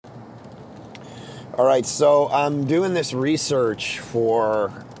All right, so I'm doing this research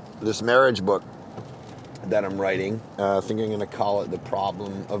for this marriage book that I'm writing. I think I'm going to call it The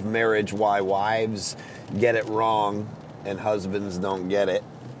Problem of Marriage, Why Wives Get It Wrong and Husbands Don't Get It.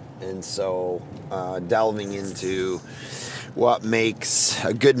 And so delving into what makes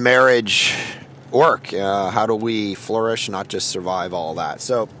a good marriage work. How do we flourish, not just survive, all that.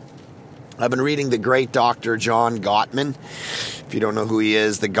 So I've been reading the great Dr. John Gottman. If you don't know who he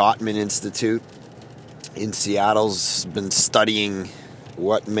is, the Gottman Institute in Seattle's been studying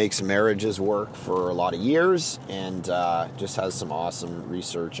what makes marriages work for a lot of years, and just has some awesome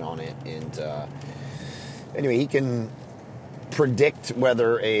research on it. And anyway, he can predict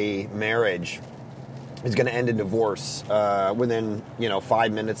whether a marriage is going to end in divorce within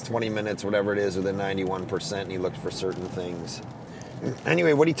 5 minutes, 20 minutes, whatever it is, within 91%. And he looked for certain things.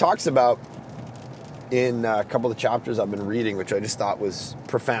 Anyway, what he talks about in a couple of the chapters I've been reading, which I just thought was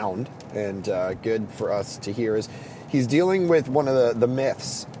profound and good for us to hear, is he's dealing with one of the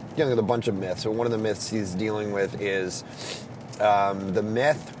myths, dealing with a bunch of myths. So one of the myths he's dealing with is the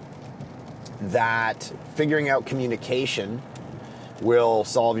myth that figuring out communication will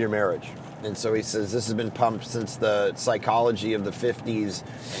solve your marriage. And so he says this has been pumped since the psychology of the 50s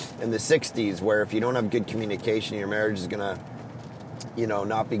and the 60s, where if you don't have good communication, your marriage is going to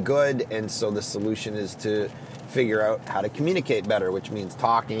not be good. And so the solution is to figure out how to communicate better, which means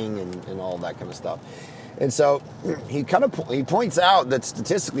talking and all that kind of stuff. And so he points out that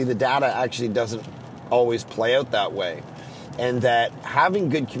statistically the data actually doesn't always play out that way, and that having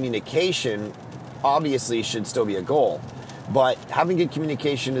good communication obviously should still be a goal, but having good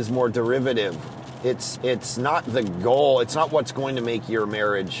communication is more derivative. It's not the goal. It's not what's going to make your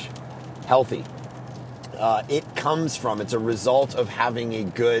marriage healthy. It's a result of having a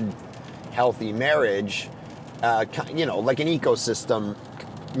good, healthy marriage, like an ecosystem,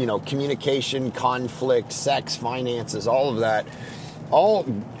 communication, conflict, sex, finances, all of that, all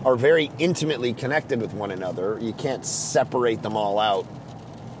are very intimately connected with one another. You can't separate them all out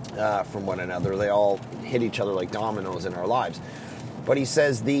from one another. They all hit each other like dominoes in our lives. But he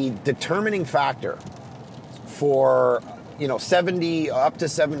says the determining factor for, more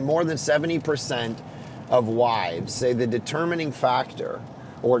than 70% of wives say the determining factor,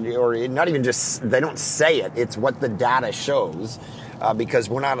 or not even just, they don't say it, it's what the data shows, because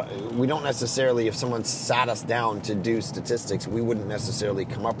we don't necessarily, if someone sat us down to do statistics, we wouldn't necessarily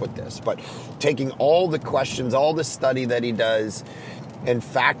come up with this. But taking all the questions, all the study that he does, and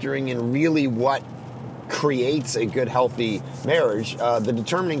factoring in really what creates a good, healthy marriage, the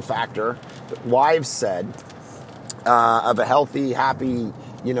determining factor, wives said, of a healthy, happy,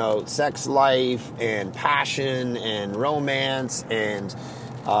 sex life and passion and romance and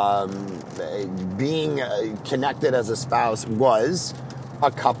being connected as a spouse was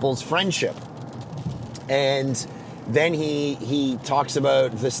a couple's friendship. And then he talks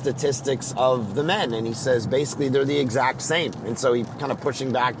about the statistics of the men, and he says basically they're the exact same. And so he's kind of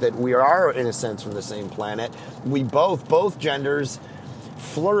pushing back that we are, in a sense, from the same planet. We both genders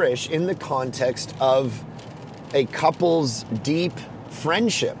flourish in the context of a couple's deep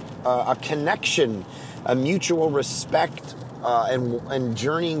friendship, a connection, a mutual respect, and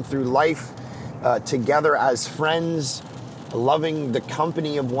journeying through life together as friends, loving the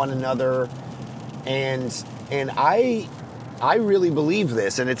company of one another. And I really believe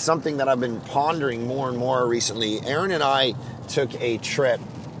this, and it's something that I've been pondering more and more recently. Aaron and I took a trip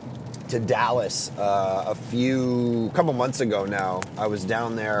to Dallas a couple months ago now. I was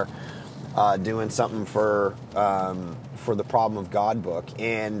down there doing something for the Problem of God book,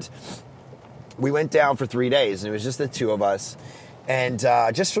 and we went down for 3 days, and it was just the two of us, and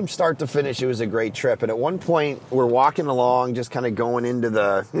just from start to finish it was a great trip. And at one point we're walking along, just kind of going into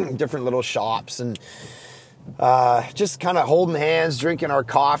the different little shops, and just kind of holding hands, drinking our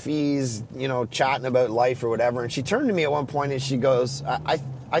coffees, chatting about life or whatever. And she turned to me at one point and she goes,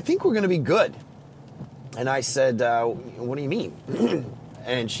 I think we're going to be good. And I said, what do you mean?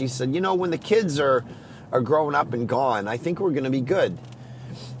 And she said, when the kids are growing up and gone, I think we're going to be good.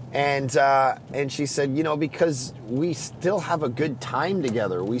 And she said, because we still have a good time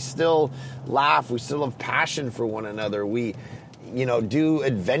together. We still laugh. We still have passion for one another. We, do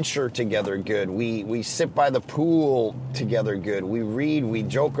adventure together good. We sit by the pool together good. We read, we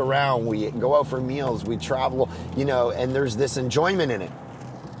joke around, we go out for meals, we travel, and there's this enjoyment in it.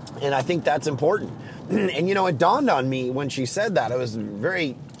 And I think that's important. And, it dawned on me when she said that. It was a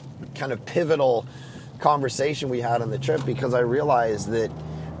very kind of pivotal conversation we had on the trip, because I realized that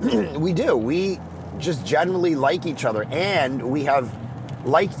we just generally like each other, and we have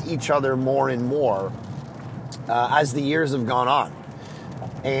liked each other more and more as the years have gone on.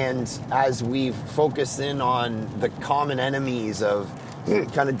 And as we've focused in on the common enemies of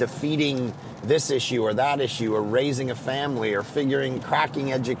kind of defeating this issue or that issue, or raising a family, or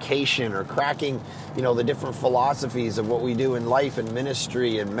cracking education, or cracking, the different philosophies of what we do in life and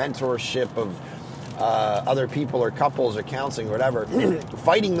ministry and mentorship of other people or couples or counseling or whatever,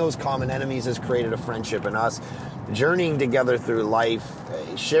 fighting those common enemies has created a friendship in us, journeying together through life,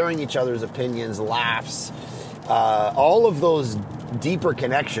 sharing each other's opinions, laughs, all of those deeper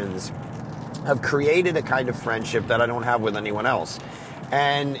connections have created a kind of friendship that I don't have with anyone else.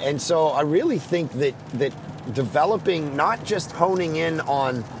 And so I really think that developing, not just honing in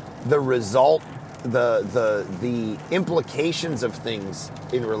on the result, the implications of things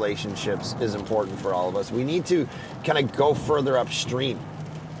in relationships is important for all of us. We need to kind of go further upstream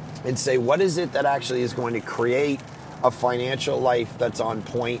and say, what is it that actually is going to create a financial life that's on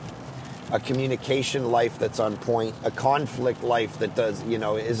point, a communication life that's on point, a conflict life that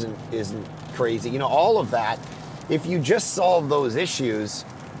isn't crazy, all of that. If you just solve those issues,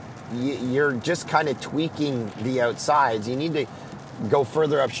 you're just kind of tweaking the outsides. You need to go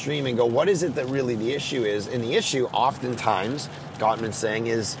further upstream and go, what is it that really the issue is? And the issue, oftentimes, Gottman's saying,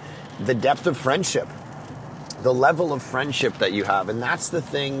 is the depth of friendship, the level of friendship that you have. And that's the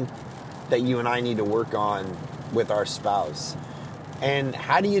thing that you and I need to work on with our spouse. And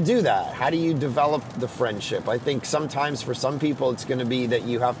how do you do that? How do you develop the friendship? I think sometimes for some people it's going to be that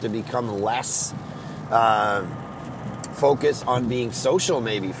you have to become less focused on being social,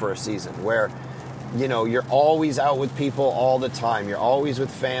 maybe for a season, where you're always out with people all the time. You're always with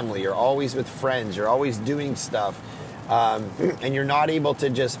family. You're always with friends. You're always doing stuff. And you're not able to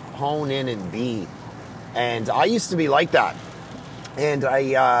just hone in and be. And I used to be like that. And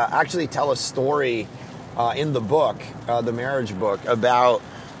I actually tell a story in the book, the marriage book, about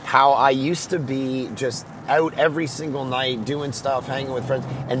how I used to be just out every single night doing stuff, hanging with friends,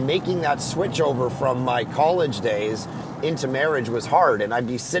 and making that switch over from my college days into marriage was hard. And I'd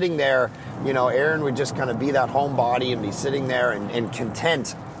be sitting there, Aaron would just kind of be that homebody and be sitting there and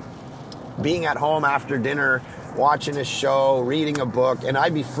content being at home after dinner, watching a show, reading a book, and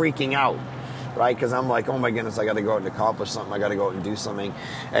I'd be freaking out, right? Because I'm like, oh my goodness, I got to go out and accomplish something. I got to go out and do something.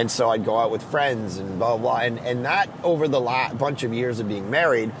 And so I'd go out with friends and blah, blah. And that, over the bunch of years of being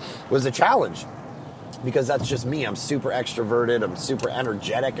married, was a challenge. Because that's just me. I'm super extroverted. I'm super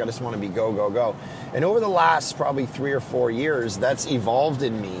energetic. I just want to be go, go, go. And over the last probably 3 or 4 years, that's evolved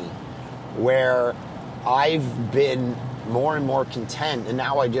in me where I've been more and more content. And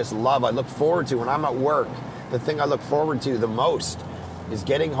now I look forward to, when I'm at work, the thing I look forward to the most is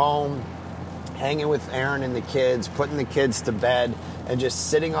getting home, hanging with Aaron and the kids, putting the kids to bed, and just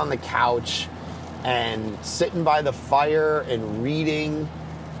sitting on the couch and sitting by the fire and reading,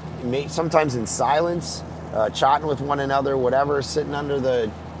 sometimes in silence, chatting with one another, whatever, sitting under the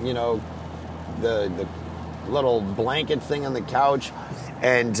little blanket thing on the couch,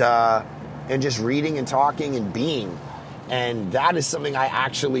 and just reading and talking and being. And that is something I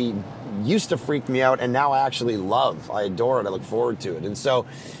actually used to freak me out, and now I actually love. I adore it. I look forward to it. And so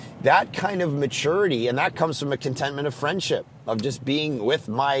that kind of maturity, and that comes from a contentment of friendship, of just being with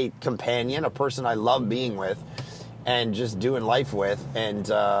my companion, a person I love being with, and just doing life with, and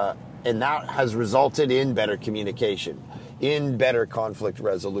that has resulted in better communication, in better conflict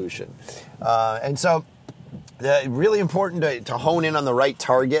resolution. And so really important to hone in on the right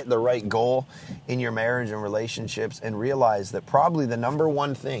target, the right goal in your marriage and relationships, and realize that probably the number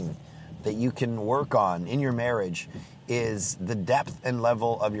one thing that you can work on in your marriage is the depth and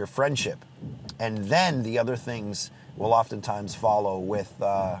level of your friendship. And then the other things will oftentimes follow with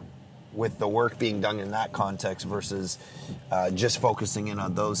the work being done in that context versus just focusing in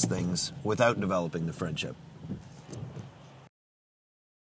on those things without developing the friendship.